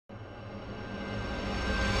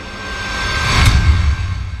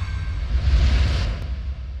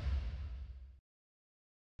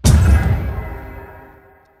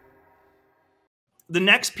the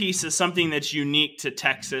next piece is something that's unique to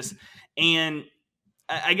Texas. And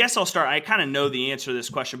I guess I'll start. I kind of know the answer to this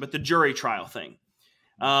question, but the jury trial thing.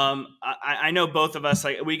 I know both of us,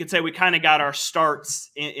 like we could say we kind of got our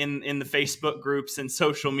starts in the Facebook groups and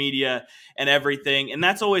social media and everything. And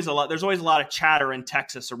that's always a lot. There's always a lot of chatter in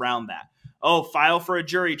Texas around that. Oh, file for a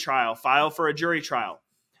jury trial, file for a jury trial.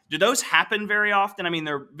 Do those happen very often? I mean,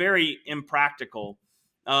 they're very impractical.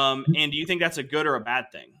 And do you think that's a good or a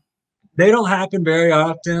bad thing? They don't happen very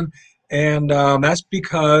often. And that's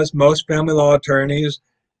because most family law attorneys,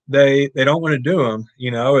 they don't want to do them.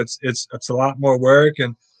 You know, it's a lot more work,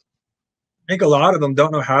 and I think a lot of them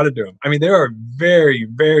don't know how to do them. I mean, there are very,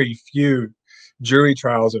 very few jury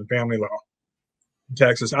trials in family law in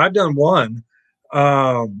Texas. I've done one.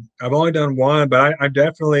 I've only done one, but I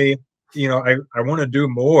definitely, you know, I want to do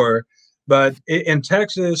more. But in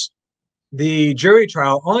Texas, the jury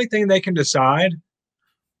trial, only thing they can decide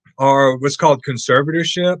are what's called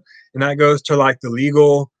conservatorship, and that goes to like the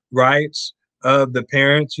legal rights of the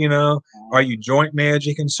parents. You know, are you joint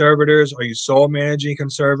managing conservators? Are you sole managing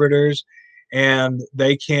conservators? And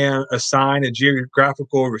they can assign a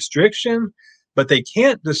geographical restriction, but they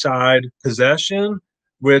can't decide possession,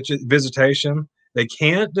 which is visitation. They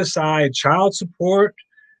can't decide child support.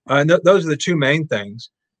 And those are the two main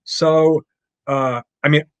things. So, I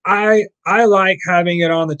mean, I like having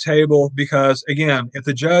it on the table because, again, if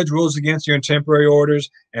the judge rules against your temporary orders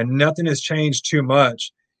and nothing has changed too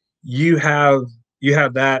much, you have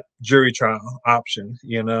that jury trial option,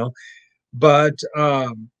 you know. But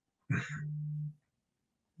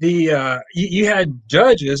you had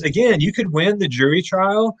judges, again, you could win the jury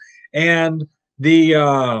trial, and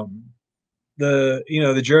the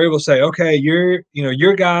jury will say, okay,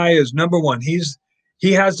 your guy is number one.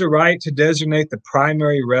 He has the right to designate the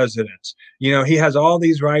primary residence. You know, he has all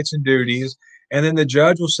these rights and duties. And then the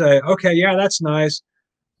judge will say, okay, yeah, that's nice.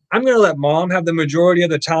 I'm going to let mom have the majority of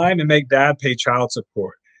the time and make dad pay child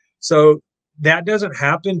support. So that doesn't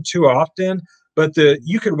happen too often, but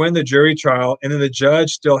you could win the jury trial, and then the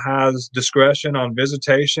judge still has discretion on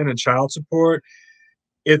visitation and child support.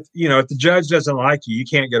 If the judge doesn't like you, you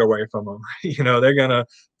can't get away from them. You know, they're going to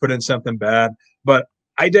put in something bad. But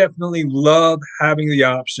I definitely love having the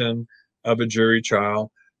option of a jury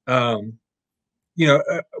trial. One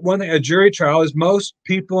thing, a jury trial is most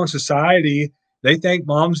people in society, they think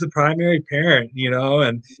mom's the primary parent, you know,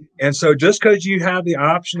 and so just because you have the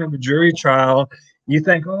option of a jury trial, you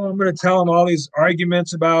think, oh, I'm going to tell them all these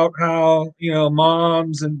arguments about how, you know,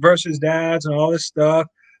 moms and versus dads and all this stuff.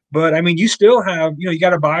 But I mean, you still have, you know, you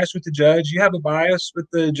got a bias with the judge. You have a bias with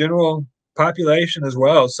the general population as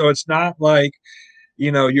well. So it's not like,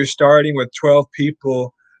 you know, you're starting with 12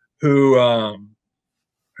 people who are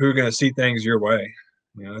going to see things your way.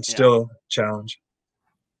 You know, it's still a challenge.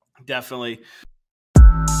 Definitely.